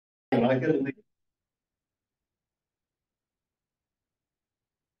And I gotta leave.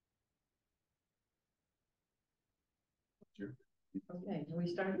 Okay, can we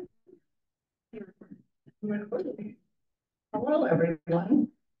start? Hello, everyone.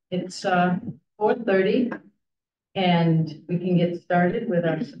 It's 4:30, and we can get started with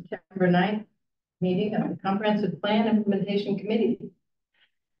our September 9th meeting of the Comprehensive Plan Implementation Committee.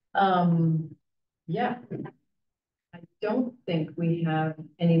 Yeah, I don't think we have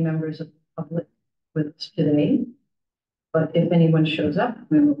any members of the public with us today, but if anyone shows up,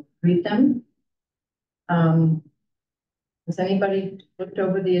 we will greet them. Has anybody looked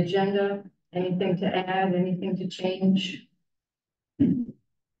over the agenda? Anything to add, anything to change?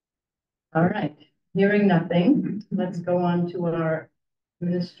 All right, hearing nothing, let's go on to our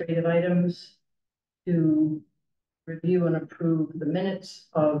administrative items to review and approve the minutes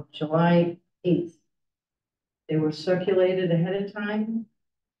of July 8th. They were circulated ahead of time.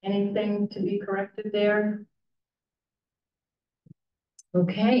 Anything to be corrected there?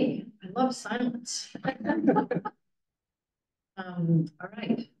 Okay, I love silence. All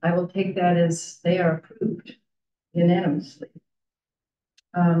right, I will take that as they are approved unanimously.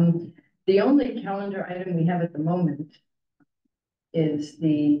 The only calendar item we have at the moment is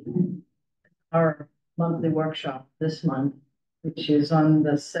our monthly workshop this month, which is on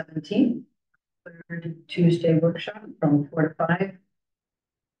the 17th, third Tuesday workshop from 4 to 5.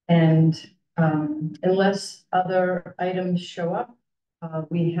 And unless other items show up,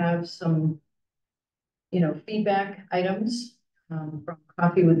 we have some, feedback items from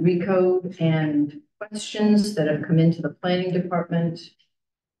Coffee with Recode and questions that have come into the planning department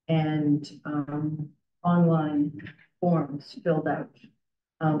and online forms filled out.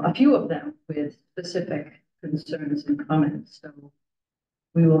 A few of them with specific concerns and comments. So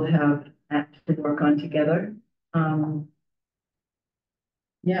we will have that to work on together.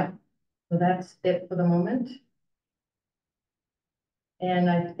 Yeah, so that's it for the moment. And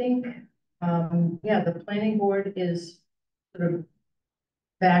I think, the planning board is sort of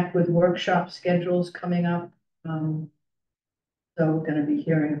back with workshop schedules coming up. So we're going to be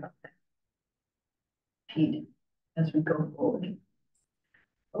hearing about that, Pete, as we go forward.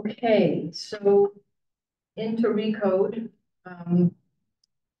 Okay, so into Recode.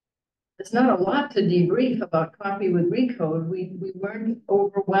 There's not a lot to debrief about Coffee with Recode. We weren't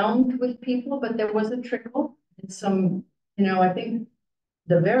overwhelmed with people, but there was a trickle and some, I think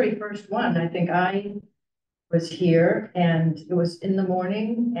the very first one, I think I was here and it was in the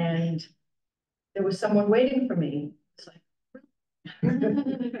morning and there was someone waiting for me. It's like,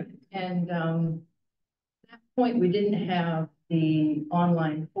 and at that point we didn't have the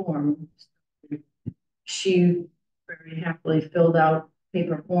online form. She very happily filled out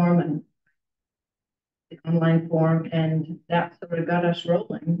paper form and the online form, and that sort of got us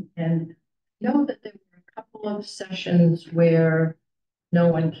rolling. And I know that there were a couple of sessions where no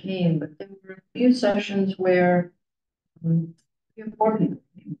one came, but there were a few sessions where 3 or 4 people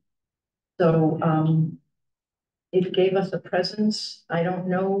came. So it gave us a presence. I don't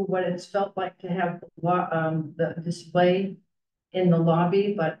know what it's felt like to have the display in the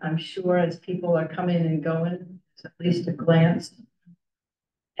lobby, but I'm sure as people are coming and going, it's at least a glance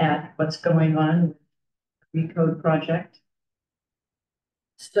at what's going on with the Recode project.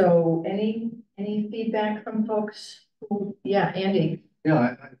 So any feedback from folks? Yeah, Andy. Yeah,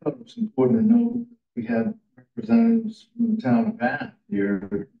 I thought it was important to know we had representatives from the town of Bath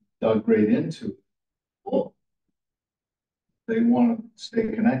here dug right into it. Cool. They want to stay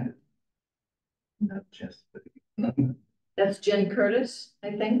connected. Not just. That's Jen Curtis,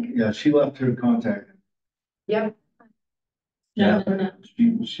 I think. Yeah, she left her contact. Yep. Yeah,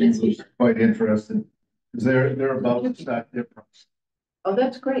 she was quite interested because they're about to start their process. Oh,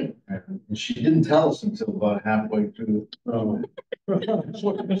 that's great. And she didn't tell us until about halfway through. All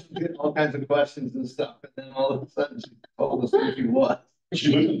kinds of questions and stuff, and then all of a sudden she told us who she was.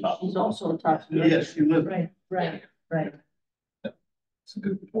 She's also a top. Yes, she lived. Right. It's a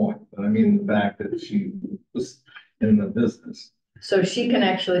good point, but I mean the fact that she was in the business. So she can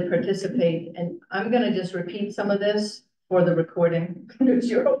actually participate, and I'm going to just repeat some of this for the recording because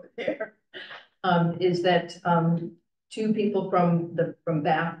you're over there. Is that 2 people from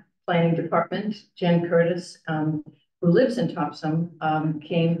Bath Planning Department, Jen Curtis, who lives in Topsham,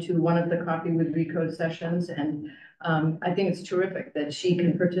 came to one of the Coffee with Recode sessions, and I think it's terrific that she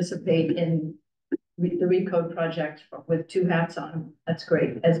can participate in the Recode project with 2 hats on. That's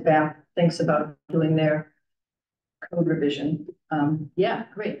great, as Bath thinks about doing their code revision. Yeah,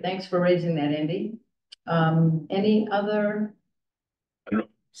 great. Thanks for raising that, Andy. Any other?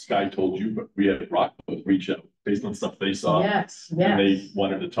 Sky told you, but we had Rockland reach out based on stuff they saw. Yes, And they yes.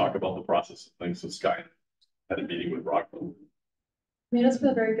 wanted to talk about the process of things, so Sky had a meeting with Rockland. Made us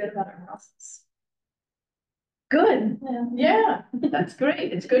feel very good about our process. Good. Yeah. Yeah, that's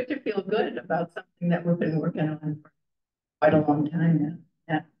great. It's good to feel good about something that we've been working on for quite a long time now.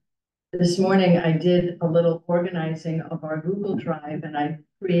 Yeah. This morning I did a little organizing of our Google Drive and I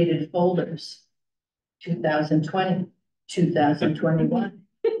created folders. 2020, 2021,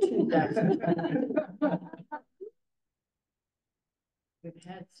 2020. We've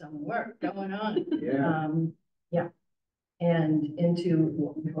had some work going on. Yeah. Yeah. And into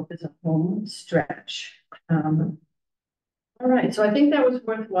what we hope is a home stretch. All right, so I think that was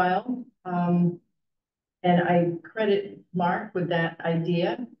worthwhile. And I credit Mark with that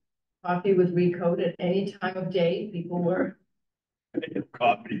idea. Coffee with Recode at any time of day, people were.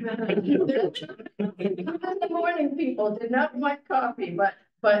 Coffee. Even the morning people did not want coffee,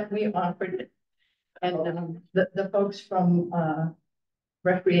 but we offered it. And the folks from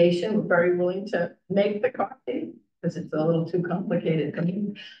recreation were very willing to make the coffee because it's a little too complicated for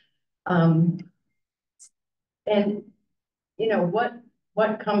me. And you know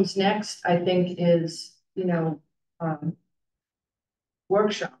what comes next, I think, is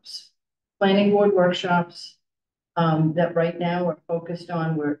workshops, planning board workshops that right now are focused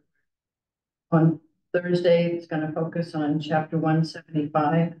on. We're on Thursday. It's going to focus on chapter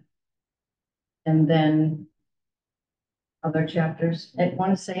 175, and then other chapters. And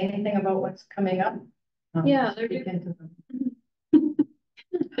want to say anything about what's coming up? Yeah, they're doing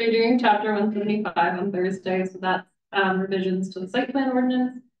chapter 175 on Thursday, so that's revisions to the site plan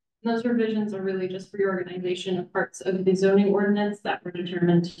ordinance. And those revisions are really just reorganization of parts of the zoning ordinance that were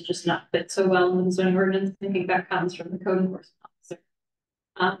determined to just not fit so well in the zoning ordinance. I think that comes from the code enforcement officer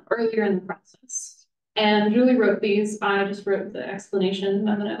earlier in the process. And Julie wrote these. I just wrote the explanation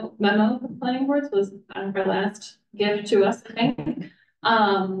memo for the planning boards. Was kind of our last gift to us, I think.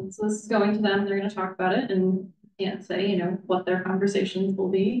 So this is going to them. They're going to talk about it and say, what their conversations will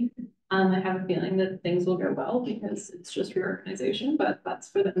be. I have a feeling that things will go well because it's just reorganization, but that's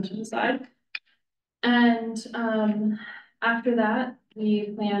for them to decide. And after that,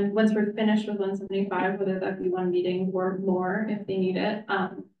 we plan, once we're finished with 175, whether that be one meeting or more if they need it,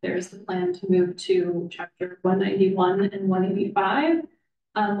 there's the plan to move to chapter 191 and 185.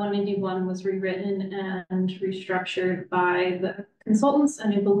 191 was rewritten and restructured by the consultants,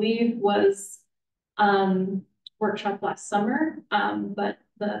 and I believe was workshop last summer, but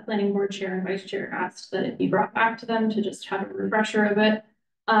the planning board chair and vice chair asked that it be brought back to them to just have a refresher of it.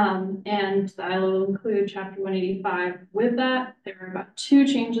 And I will include chapter 185 with that. There are about 2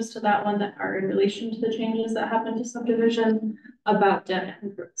 changes to that one that are in relation to the changes that happened to subdivision about dead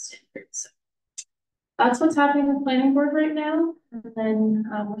end road standards. So that's what's happening with planning board right now. And then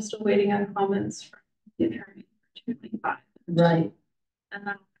we're still waiting on comments from the attorney for 225. Right. And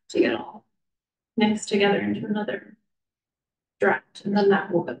then to get all mixed together into another draft, and then that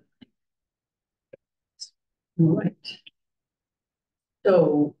will go. Right.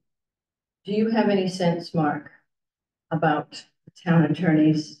 So, do you have any sense, Mark, about the town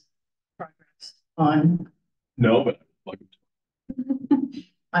attorney's progress on? No, but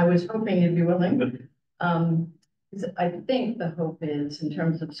I was hoping you'd be willing. I think the hope is, in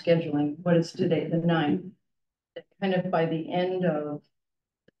terms of scheduling, what is today, the 9th, that kind of by the end of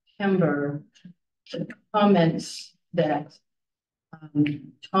September, the comments that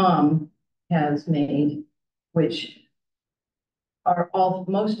Tom has made, which are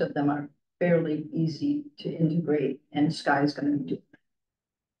most of them are fairly easy to integrate, and Sky's going to do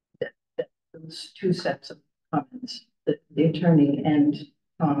that. Those 2 sets of comments, the attorney and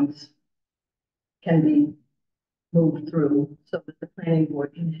Tom's, can be moved through so that the planning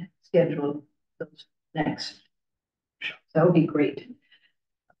board can schedule those next. That would be great.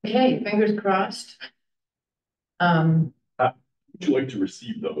 Okay, fingers crossed. would you like to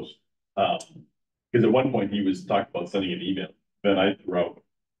receive those? Because at one point he was talking about sending an email. Then I threw out,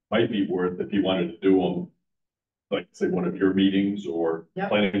 might be worth if you wanted to do them, like say one of your meetings or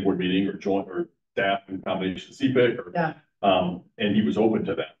planning board meeting or joint or staff in combination Cpic or and he was open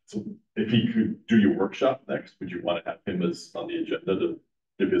to that. So if he could do your workshop next, would you want to have him as on the agenda to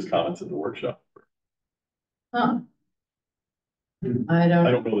give his comments in the workshop? I I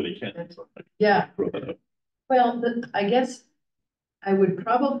don't know that he can. So throw that up. Well, I guess I would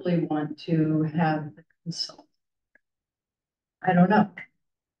probably want to have the consultant. I don't know.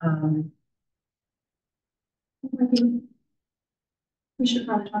 We should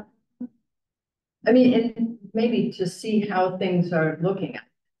probably talk. I mean, and maybe to see how things are looking.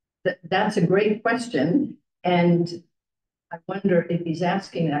 That's a great question. And I wonder if he's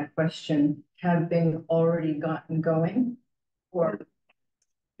asking that question, have been already gotten going? Or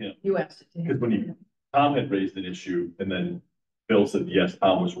Yeah. you asked it to him? Because when Tom had raised an issue and then Bill said, yes,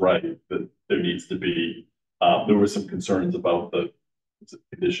 Tom was right, that there needs to be, there were some concerns about the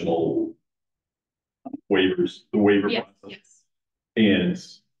conditional waivers, the waiver Yes, process. yes. And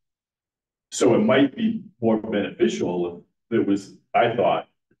so it might be more beneficial if there was, I thought,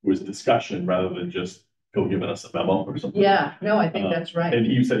 was discussion rather than just Phil giving us a memo or something. Yeah, no, I think that's right. And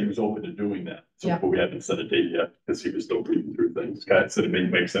he said he was open to doing that. So, Yeah. but we haven't set a date yet because he was still reading through things. Guy said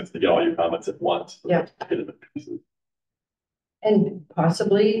it makes sense to get all your comments at once. Yeah. And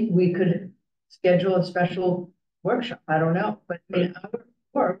possibly we could schedule a special workshop. I don't know, but I mean,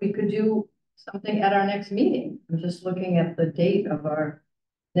 or we could do something at our next meeting. I'm just looking at the date of our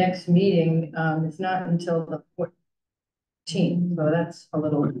next meeting. It's not until the 14th, so that's a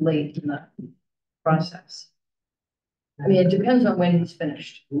little late in the process. I mean, it depends on when he's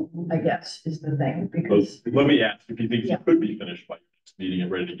finished, I guess, is the thing, because, Let me ask if he thinks Yeah. he could be finished by next meeting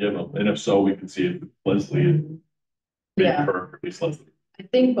and ready to give them. And if so, we can see if Leslie and yeah, her, at least Leslie. I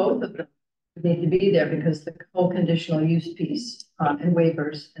think both of them need to be there because the whole conditional use piece, and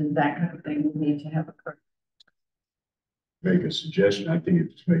waivers and that kind of thing need to have occurred. Make a suggestion, I think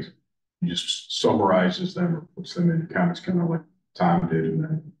it just makes, it just summarizes them or puts them in comments, kind of like Tom did, and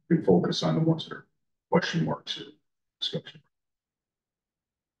then we focus on the ones that are question marks or discussion.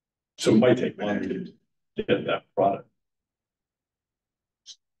 So it might take longer to get that product.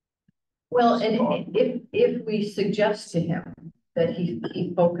 Well, and if we suggest to him that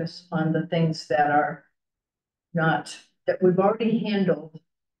he focus on the things that are not, that we've already handled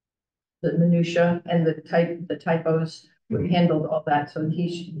the minutia and the typos, we handled all that, so if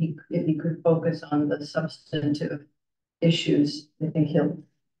he could focus on the substantive issues, I think he'll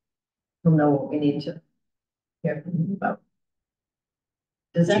know what we need to hear from him about.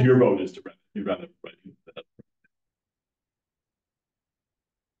 Does So that? your vote is to run it right.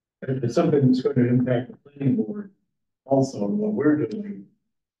 If it's something that's going to impact the planning board also and what we're doing,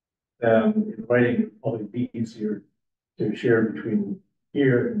 in writing would probably be easier to share between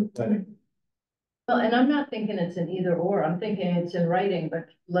here and the planning. Well, and I'm not thinking it's an either or, I'm thinking it's in writing, but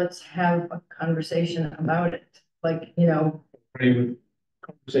let's have a conversation about it, like, you know. With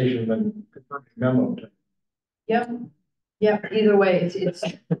conversation and confirming memo. Yep, yep, either way, it's,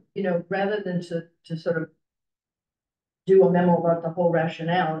 you know, rather than to sort of do a memo about the whole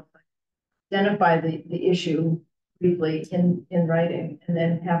rationale, identify the issue briefly in writing, and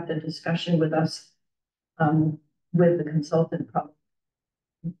then have the discussion with us, with the consultant, probably,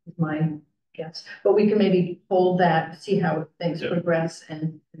 is my guess. But we can maybe hold that, see how things progress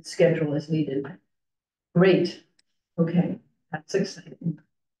and schedule as needed. Great, okay, that's exciting.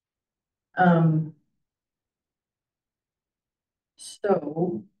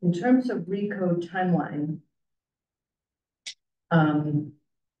 So in terms of recode timeline,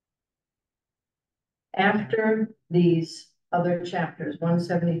 after these other chapters,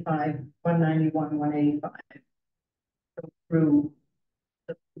 175, 191, 185, go through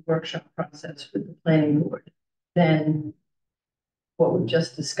the workshop process with the planning board, then what we've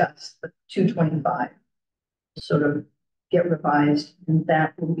just discussed, the 225, sort of get revised, and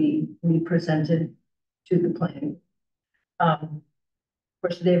that will be represented to the planning. Of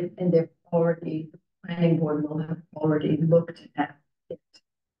course, they've already, the planning board will have already looked at it.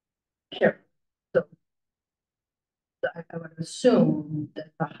 Sure. So I would assume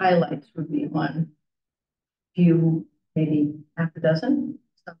that the highlights would be one few, maybe half a dozen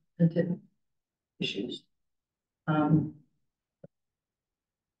substantive issues. I'm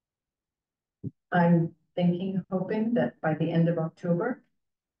thinking, hoping that by the end of October,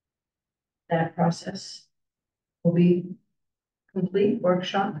 that process will be complete,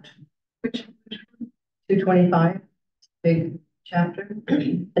 workshopped, which 225, big chapter,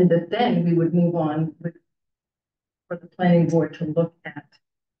 and that then we would move on with for the planning board to look at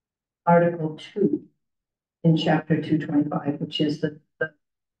Article 2 in Chapter 225, which is the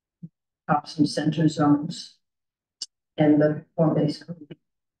Topsham center zones and the form-based code.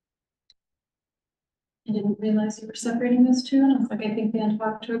 I didn't realize you were separating those two, and I was like, I think the end of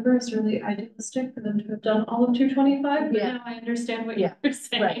October is really idealistic for them to have done all of 225, but Yeah. now I understand what Yeah. you're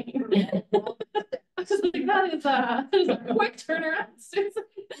saying. Right. I was like, that is a quick turnaround, Susan.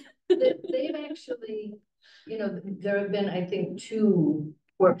 They've actually, you know, there have been, I think, 2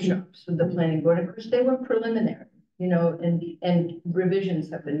 workshops with the planning board. Of course, they were preliminary, you know, and revisions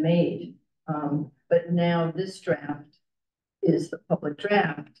have been made. But now this draft is the public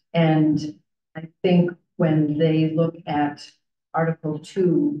draft. And I think when they look at Article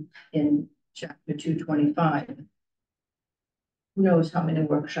 2 in Chapter 225, who knows how many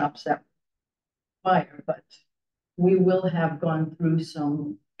workshops that require, but we will have gone through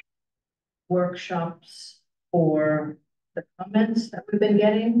some workshops for the comments that we've been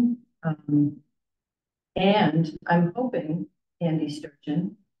getting. And I'm hoping, Andy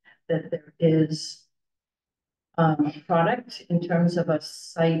Sturgeon, that there is a product in terms of a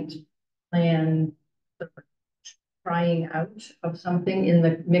site plan, trying out of something in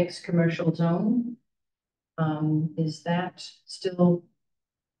the mixed commercial zone. Is that still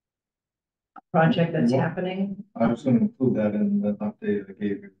a project that's happening? I was gonna include that in the update I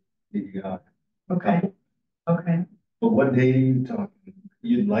gave you, Okay, okay. but what date are you talking?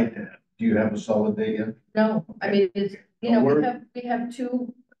 You'd like to have, do you have a solid date yet? No, I mean, it's, you know, we have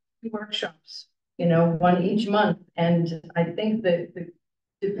two workshops, you know, one each month, and I think that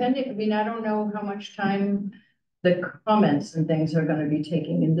depending, I mean, I don't know how much time the comments and things are gonna be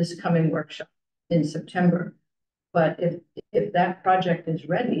taking in this coming workshop in September. But if that project is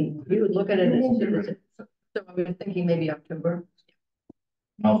ready, we would look at it as soon as it, so I was thinking maybe October.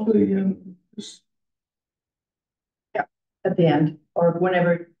 I'll put it in, just At the end, or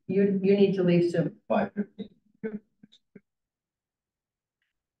whenever you need to leave soon. 5:15.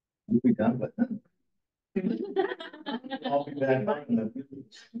 We'll be done by then. I'll be back on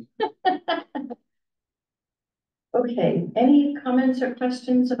the. Okay, any comments or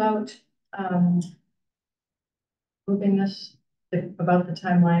questions about moving this, about the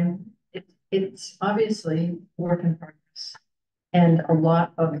timeline? It's obviously work in progress, and a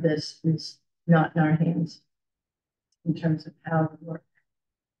lot of this is not in our hands in terms of how the work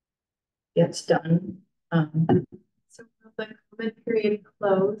gets done. So will the comment period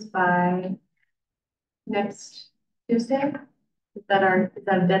close by next Tuesday? Is that a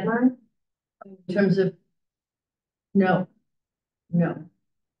deadline? In terms of, no.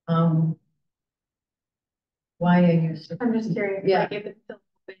 Why are you? I'm just curious. Yeah. Like if it's still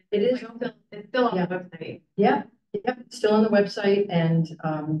open, It is it's still on Yeah. the website. Yeah, it's still on the website, and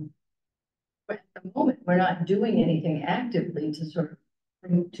but at the moment, we're not doing anything actively to sort of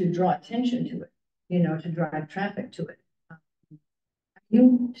to draw attention to it, you know, to drive traffic to it.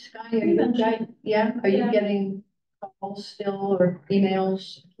 You, Sky, are you are you Yeah. getting calls still or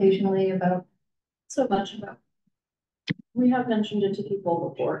emails occasionally about? So much about. We have mentioned it to people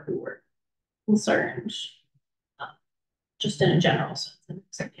before who were concerned. Just in a general sense,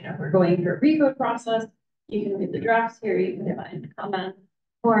 except, you know, we're going through a recode process. You can read the drafts here, you can find comment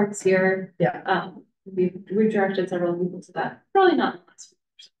forms here. Yeah. We've redirected several people to that, probably not in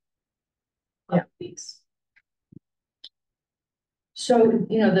the last weeks. So,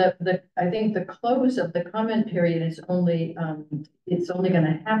 you know, I think the close of the comment period is only, it's only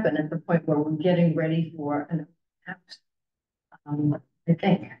gonna happen at the point where we're getting ready for an house. I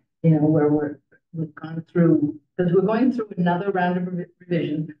think, you know, where we've gone through, because we're going through another round of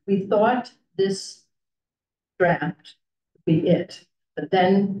revision. We thought this draft would be it, but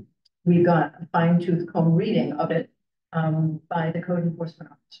then we got a fine tooth comb reading of it by the code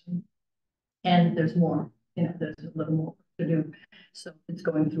enforcement officer. And there's more, you know, there's a little more to do. So it's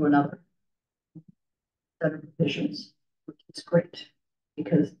going through another set of revisions, which is great,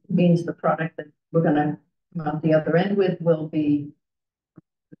 because it means the product that we're gonna come out the other end with will be.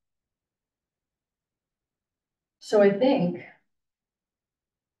 So I think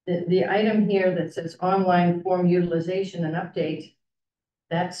the item here that says online form utilization and update,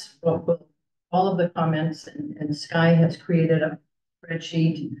 that's what will, all of the comments, and Sky has created a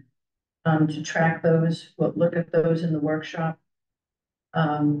spreadsheet to track those. We'll look at those in the workshop.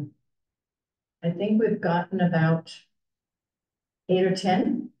 I think we've gotten about 8 or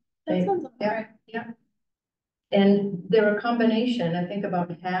 10. That sounds all right. Yeah. And they're a combination. I think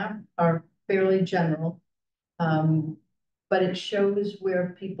about half are fairly general. But it shows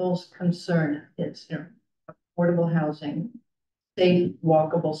where people's concern is, you know, affordable housing, safe,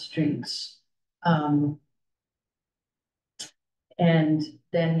 walkable streets. And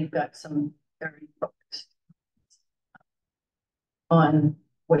then you've got some very focused on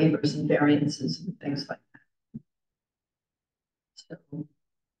waivers and variances and things like that. So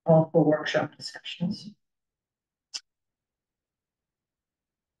all for workshop discussions.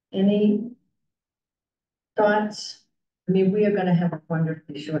 Any thoughts? I mean, we are gonna have a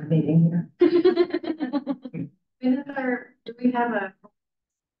wonderfully short meeting here. Do we have a?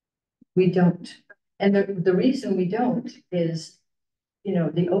 We don't. And the reason we don't is, you know,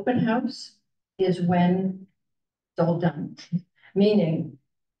 the open house is when it's all done. Meaning,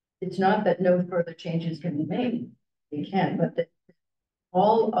 it's not that no further changes can be made. They can, but that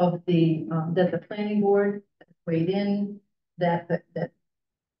all of the, that the planning board weighed in, that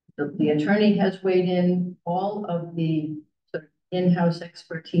the attorney has weighed in, all of the sort of in-house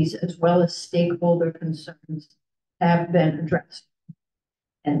expertise as well as stakeholder concerns have been addressed.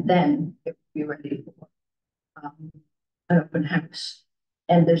 And then it will be ready for an open house.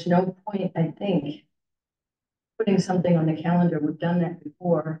 And there's no point, I think, putting something on the calendar. We've done that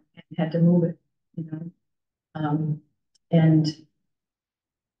before and had to move it, you know. And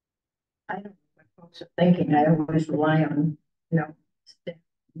I don't know what folks are thinking. I always rely on, you know, the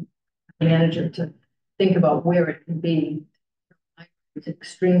manager to think about where it can be. It's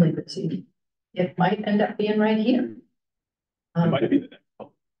extremely busy. It might end up being right here. It might be the next one,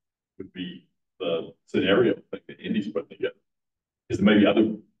 would be the scenario thing that Andy's putting together. Is there maybe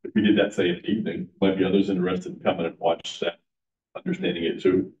other, if we did that, say, in the evening, might be others interested in coming and watch that, understanding it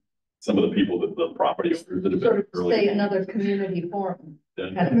too. Some of the people that the property owners that have Sort been of early. say another community forum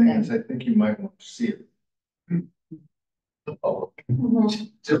Then kind The of thing thing. is, I think you might want to see it. The public.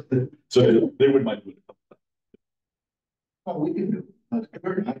 Just the, So they wouldn't mind doing it. oh, we can do it. That's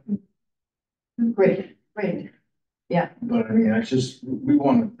good. I can- Great, great. Yeah, But I mean, I just, we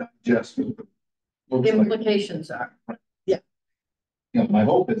want to digest what the looks the like. implications are. You know, my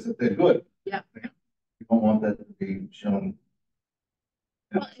hope is that they're good. Yeah. We don't want that to be shown.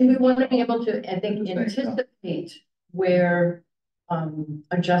 Well, and we want to be able to, I think, Same, yeah. anticipate where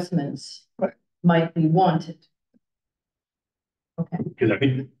adjustments Right. might be wanted. Okay, Because I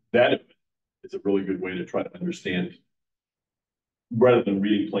think that is a really good way to try to understand. Rather than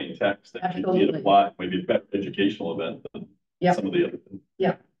reading plain text, that can be Absolutely. a plot, maybe a better educational event than Yep. some of the other things.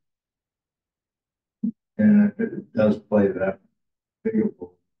 And if it does play that bigger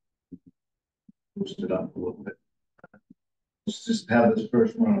role, boost it up a little bit. Let's just have this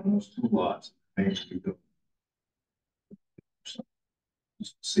first run on those two lots. Things we do.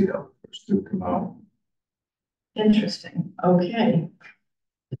 Just see how the first two come out. interesting. Okay.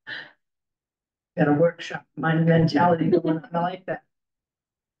 Got a workshop, my mentality going on. I like that.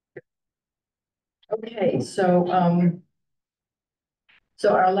 Okay, so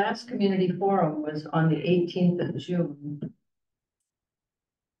our last community forum was on the 18th of June.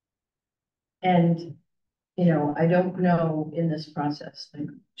 And, you know, I don't know in this process, like,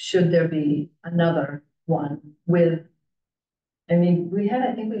 should there be another one with, I mean,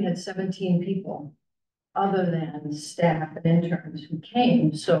 I think we had 17 people other than staff and interns who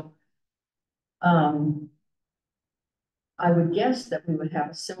came, so I would guess that we would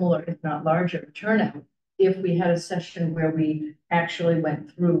have a similar, if not larger, turnout if we had a session where we actually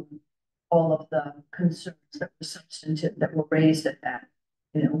went through all of the concerns that were substantive, that were raised at that,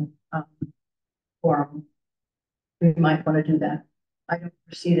 you know, forum. We might want to do that. I don't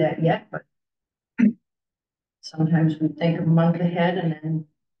foresee that yet, but sometimes we think a month ahead and then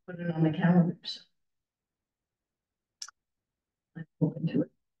put it on the calendar. So let's go into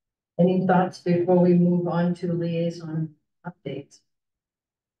it. Any thoughts before we move on to liaison updates?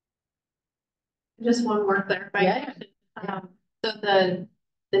 Just one more clarifying. Yeah. question. So the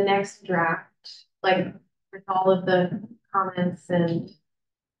next draft, like with all of the comments and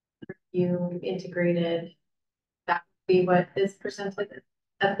review integrated, that would be what is presented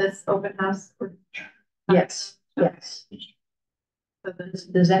at this open house? Or- Yes, yes. So then,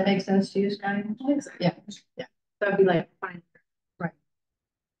 Does that make sense to you, Scotty? Yeah. that'd be like, fine.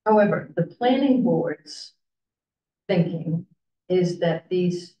 However, the planning board's thinking is that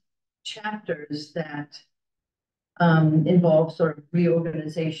these chapters that involve sort of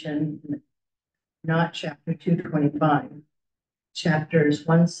reorganization, not chapter 225, chapters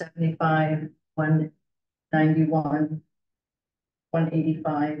 175, 191,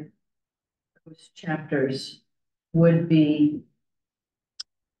 185, those chapters would be,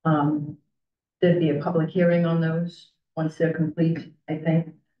 there'd be a public hearing on those once they're complete, I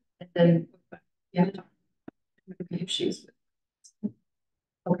think. And then, yeah, Issues.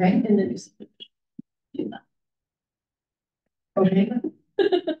 okay, And then just do that. okay,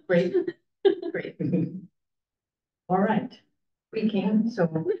 great, great. All right, we can,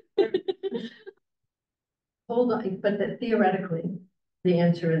 so. Hold on, but theoretically, the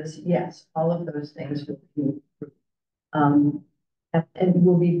answer is yes, all of those things will be, and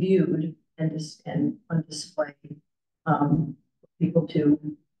will be viewed and on display, for people to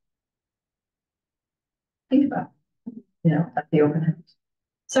think about, you know, at the open house.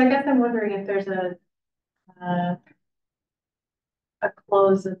 So I guess I'm wondering if there's a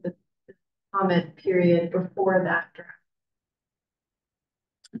close of the comment period before that draft.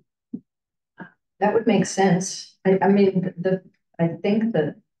 That would make sense. I mean, I think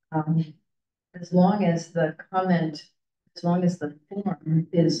that, as long as the comment, as long as the form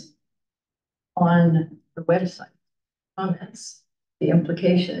is on the website, comments, the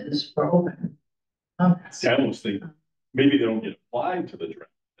implication is for open comments. See, I almost think maybe they don't get applied to the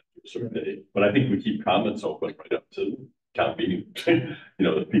draft after a certain date, but I think we keep comments open right up to town meeting. You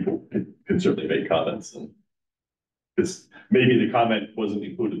know, that people can certainly make comments, and because maybe the comment wasn't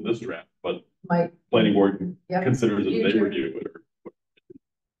included in this draft, but Mike, planning board Yep. considers it, they Future. review it.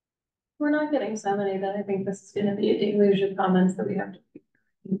 We're not getting so many that I think this is gonna be a deluge of comments that we have to.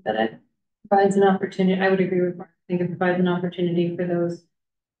 That it provides an opportunity, I would agree with Mark, I think it provides an opportunity for those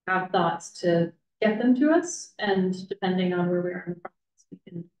who have thoughts to get them to us, and depending on where we are in the process, we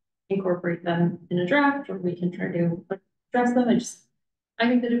can incorporate them in a draft, or we can try to address them. I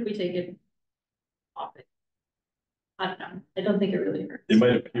think that if we take it off it, I don't know, I don't think it really hurts. It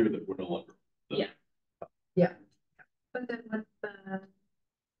might appear that we're no longer. Yeah. But then with the,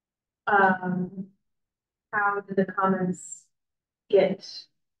 how do the comments get,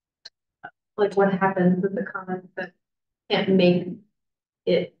 like, what happens with the comments that can't make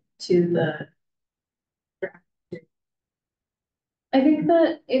it to the draft? I think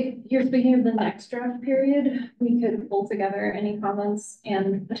that if you're speaking of the next draft period, we could pull together any comments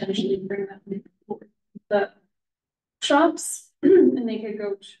and potentially bring them to the shops, and they could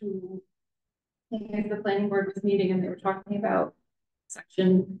go to, if the planning board was meeting and they were talking about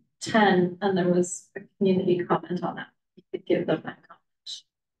section 10, and there was a community comment on that, you could give them that comment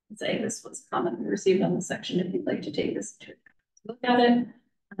and say, this was a comment we received on the section, if you'd like to take this to look at it.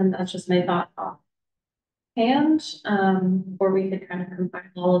 And that's just my thought offhand. Or we could kind of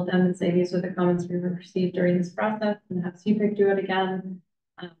combine all of them and say, these are the comments we received during this process, and have Cpic do it again.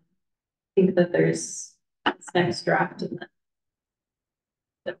 I think that there's this next draft, and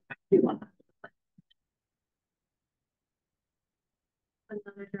then we want.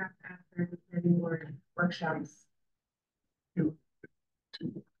 Another draft after the planning board workshops.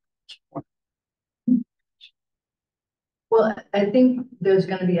 well, I think there's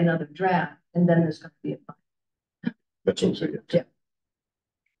gonna be another draft, and then there's gonna be a final. That's what I'm saying. Yeah.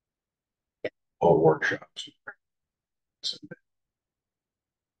 All workshops.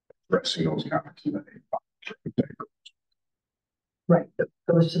 Addressing those comments. Right, that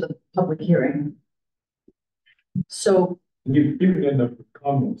goes to the public hearing. So You can end up with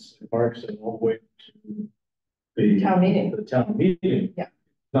comments, Mark said, all the way to the town meeting, the town meeting. Yeah.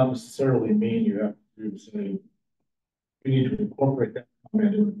 Not necessarily mean you have to do say, we need to incorporate that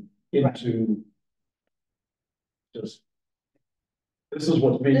comment into just, this is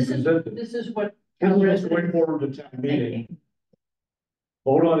what's being presented. this is what. This is what's going forward to town meeting.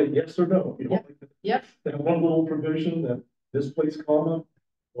 Vote on it, yes or no. You don't like Yep. that one little provision that displaced comma,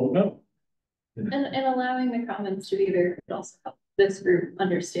 vote no. And allowing the comments to be there could also help this group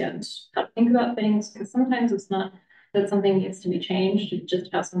understand how to think about things, because sometimes it's not that something needs to be changed, it's just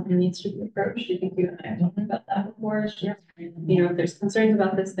how something needs to be approached. I think you and I have talked about that before. It's just, you know, if there's concerns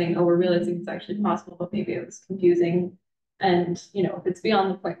about this thing, oh, we're realizing it's actually possible, but maybe it was confusing. And, you know, if it's beyond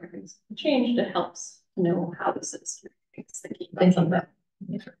the point where things can change, it helps to know how the citizen is thinking about that.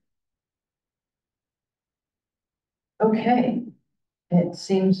 Okay, it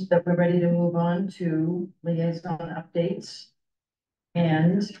seems that we're ready to move on to liaison updates.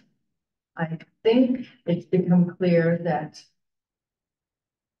 And I think it's become clear that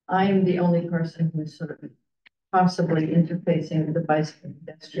I am the only person who's sort of possibly interfacing with the bicycle and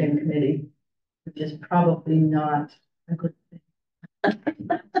pedestrian committee, which is probably not a good thing.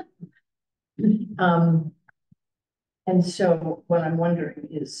 And so what I'm wondering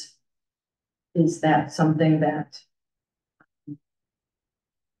is that something that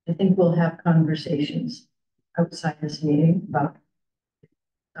I think we'll have conversations outside this meeting about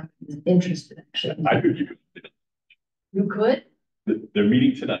something interested actually. I heard you could. You could? They're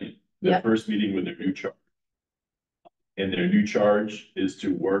meeting tonight, their Yep. first meeting with their new charge. And their new charge is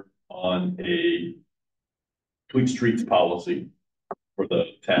to work on a complete streets policy for the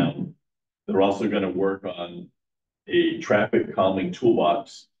town. They're also gonna work on a traffic calming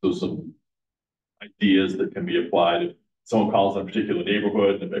toolbox, so some ideas that can be applied. If someone calls on a particular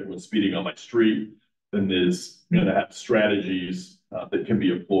neighborhood, and if everyone's speeding on my street, then there's gonna have strategies that can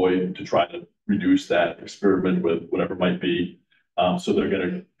be employed to try to reduce that, experiment with whatever might be. So they're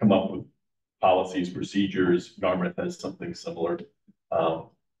gonna come up with policies, procedures. Narmouth has something similar.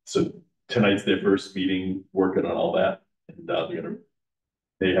 So tonight's their first meeting, working on all that, and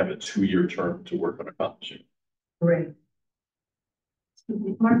they have a 2-year term to work on accomplishing. Great.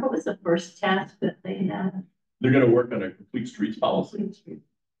 Mark, what was the first task that they had? They're gonna work on a complete streets policy.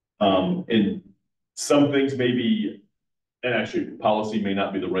 And some things may be, and actually, policy may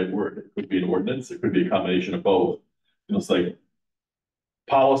not be the right word. It could be an ordinance, it could be a combination of both. And it's like,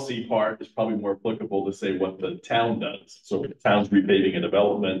 policy part is probably more applicable to say what the town does. So if the town's repaving a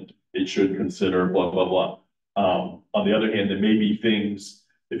development, it should consider blah, blah, blah. On the other hand, there may be things,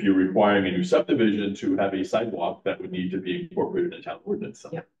 if you're requiring a new subdivision to have a sidewalk, that would need to be incorporated in town ordinance.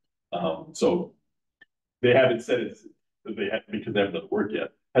 Yep. So they haven't said it's, they have, because they haven't done the work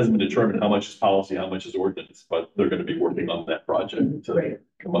yet, hasn't been determined how much is policy, how much is ordinance, but they're gonna be working on that project to Great.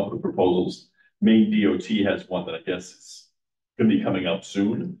 come up with proposals. Maine DOT has one that I guess is gonna be coming out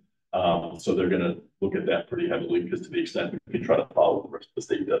soon. So they're gonna look at that pretty heavily, because to the extent we can try to follow the rest of the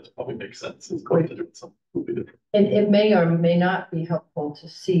state, does probably make sense. It's going to do something completely different. And it may or may not be helpful to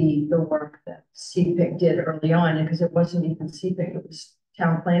see the work that Cpic did early on, because it wasn't even Cpic, it was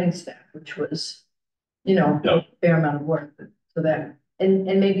town planning staff, which was, you know, Yeah. a fair amount of work. So that, and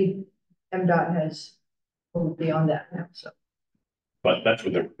maybe MDOT has moved beyond that now, so. But that's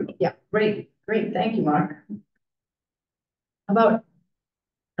what they're working on. Yeah, great, thank you, Mark. How about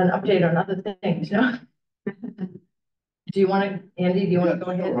an update on other things, no? Do you want to, Andy, do you want to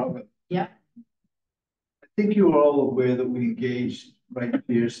go ahead? Robert. Yeah. I think you are all aware that we engaged Wright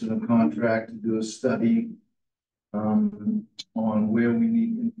Pierce in a contract to do a study on where we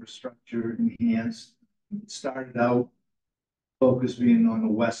need infrastructure enhanced. It started out focus being on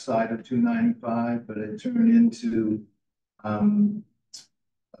the west side of 295, but it turned into a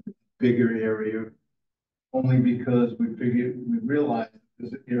bigger area only because we realized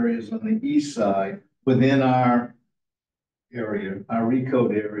there's areas on the east side within our area, our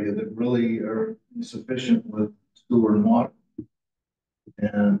recode area, that really are insufficient with sewer and water.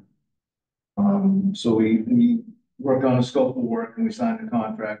 And so we worked on a scope of work, and we signed a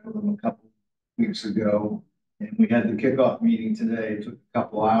contract with them a couple weeks ago. And we had the kickoff meeting today. It took a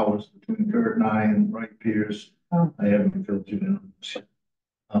couple hours between Kurt and I and Wright Pierce. Oh. I haven't filled you in.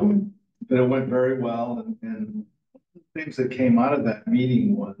 But it went very well. And the things that came out of that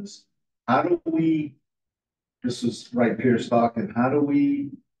meeting was, how do we, this is Wright Pierce talking, how do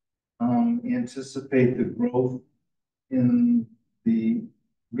we anticipate the growth in the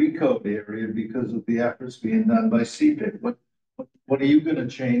recode area because of the efforts being done by Cpic? What are you going to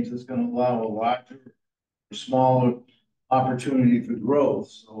change that's going to allow a larger or smaller opportunity for growth?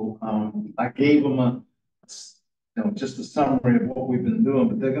 So I gave them just a summary of what we've been doing,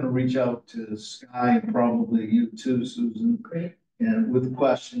 but they're going to reach out to Sky and probably you too, Susan. Great. And with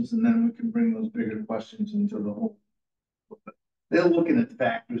questions, and then we can bring those bigger questions into the whole. They're looking at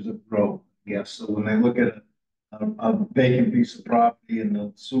factors of growth, I guess. So when they look at a vacant piece of property and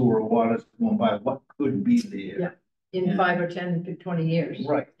the sewer or water is going by, what could be there? Yeah. In 5 or 10 to 20 years.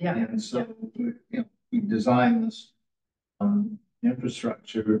 Right. Yeah. And so, we designed this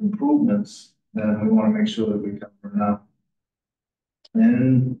infrastructure improvements, and we want to make sure that we cover enough.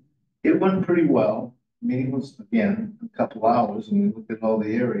 And it went pretty well. Meeting was, again, a couple hours, and we looked at all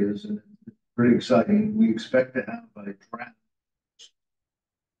the areas, and it's pretty exciting. We expect to have a draft,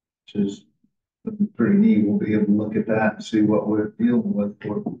 which is pretty neat. We'll be able to look at that and see what we're dealing with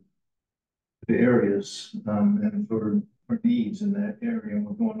for the areas, and for needs in that area. And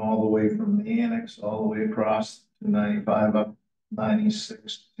we're going all the way from the annex, all the way across to 95 up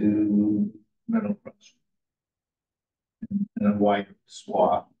 96 to Meadowcross. And a wide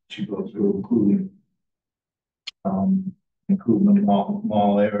swath she goes through, including the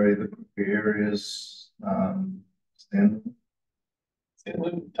mall area, the areas, and Then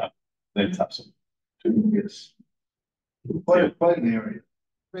Topsham. yes, quite an area.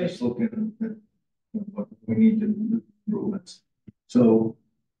 Great. Just looking at what we need to do improvements. So,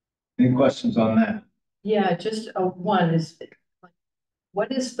 any questions on that? Yeah, just one is,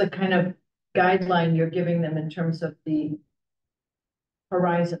 what is the kind of guideline you're giving them in terms of the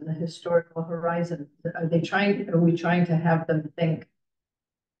horizon, the historical horizon? Are we trying to have them think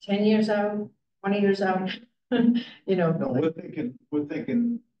 10 years out, 20 years out? You know, No, we're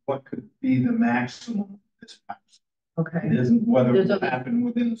thinking what could be the maximum of this house. okay, It isn't whether There's it will a- happen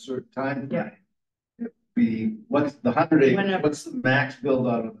within a certain time Yeah. frame. It'd be, what's the 100 acres, Whenever. what's the max build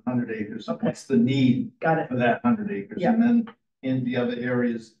out of 100 acres? Okay. What's the need got it. for that 100 acres? Yeah. And then in the other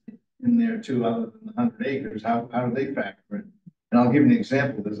areas in there too, other than the 100 acres, how do they factor in? And I'll give you an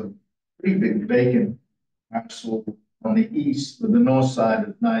example. There's a pretty big vacant parcel on the east, or the north side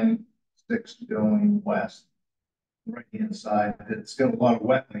of 96 going west. Right hand side, it's got a lot of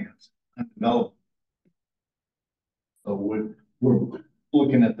wetlands undeveloped. So we're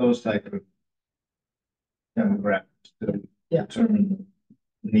looking at those type of demographics to Yeah. determine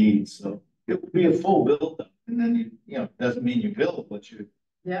the needs. So it would be a full build up, and then you know, it doesn't mean you build what you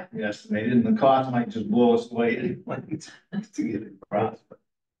Yeah, estimated, and the cost might just blow us away anyway to get it across.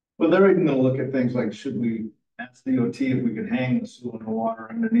 But they're even gonna look at things like, should we ask DOT if we could hang the sewer and the water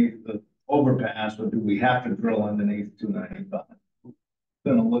underneath the overpass, or do we have to drill underneath 295?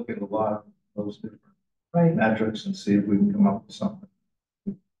 Gonna look at a lot of those different Right. metrics and see if we can come up with something.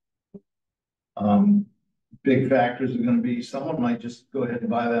 Big factors are gonna be, someone might just go ahead and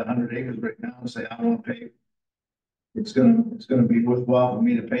buy that 100 acres right now and say, I don't wanna pay. It's gonna be worthwhile for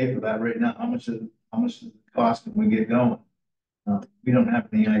me to pay for that right now. How much does it cost when we get going? We don't have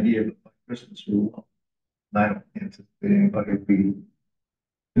any idea, but by Christmas we will. And I don't anticipate anybody would be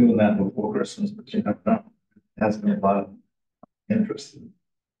doing that before Christmas, but you never know. Has been a lot of interest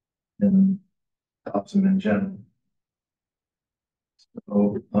in Topsham in general.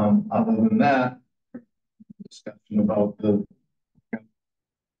 So, other than that, discussion about the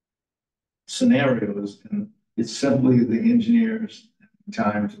scenarios, and it's simply the engineers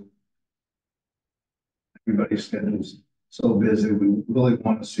time to. Everybody's schedule's so busy, we really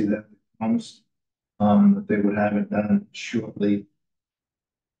want to see that promised, that they would have it done shortly.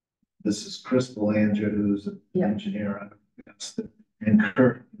 This is Chris Belanger, who's an Yeah. engineer, and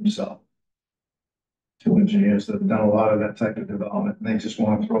Kurt himself. Two engineers that have done a lot of that type of development, and they just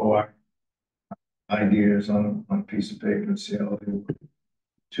want to throw our ideas on a piece of paper and see how they work.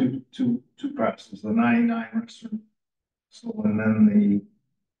 Two parcels, the 99 restaurant. So, and then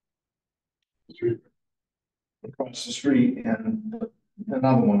the across the street and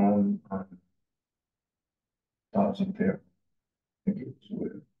another one on Topsham Pier. I think it was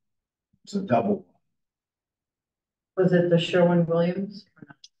weird. It's a double. Was it the Sherwin-Williams?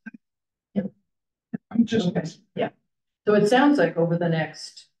 I'm just. Okay, yeah. So it sounds like over the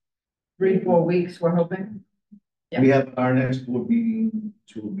next 3-4 weeks, we're hoping. We have our next board meeting,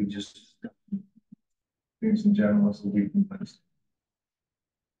 which will be just things in general, as a week in place.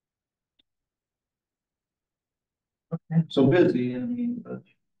 Okay. So busy, I mean, but.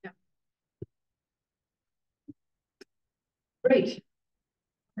 Great.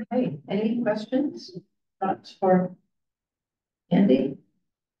 Okay, any questions, thoughts for Andy?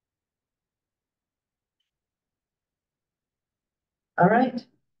 All right.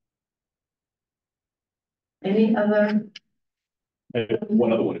 Any other? I have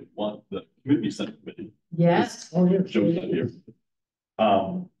one other one, if you want, the community center committee. Yes. Joe's not here.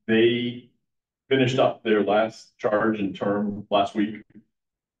 They finished up their last charge and term last week.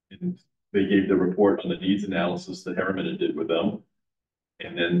 And they gave the report on the needs analysis that Harriman did with them.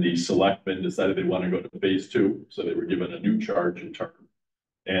 And then the selectmen decided they want to go to phase 2, so they were given a new charge and term.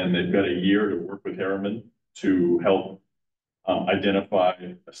 And they've got a year to work with Harriman to help identify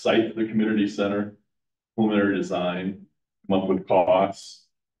a site for the community center, preliminary design, come up with costs.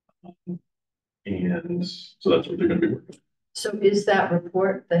 And so that's what they're going to be working on. So is that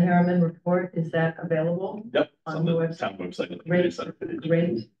report, the Harriman report, is that available? Yep, it's On on the the website. town website, on the community Great. center page.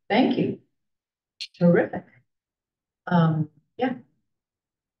 Great, thank you. Terrific. Yeah.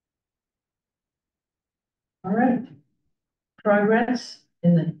 All right. Progress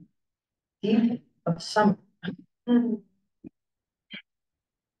in the deep of summer.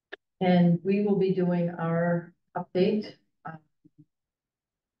 And we will be doing our update a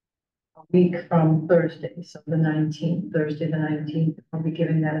week from Thursday, so the 19th, Thursday, the 19th, I'll be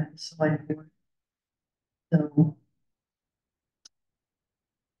giving that at the select board. So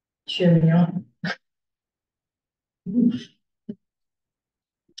cheer me on.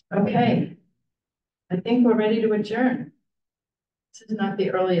 Okay. I think we're ready to adjourn. This is not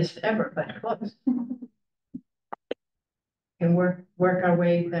the earliest ever, but close. And work our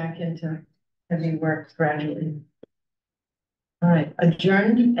way back into heavy work gradually. All right,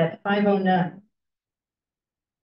 adjourned at 5:09.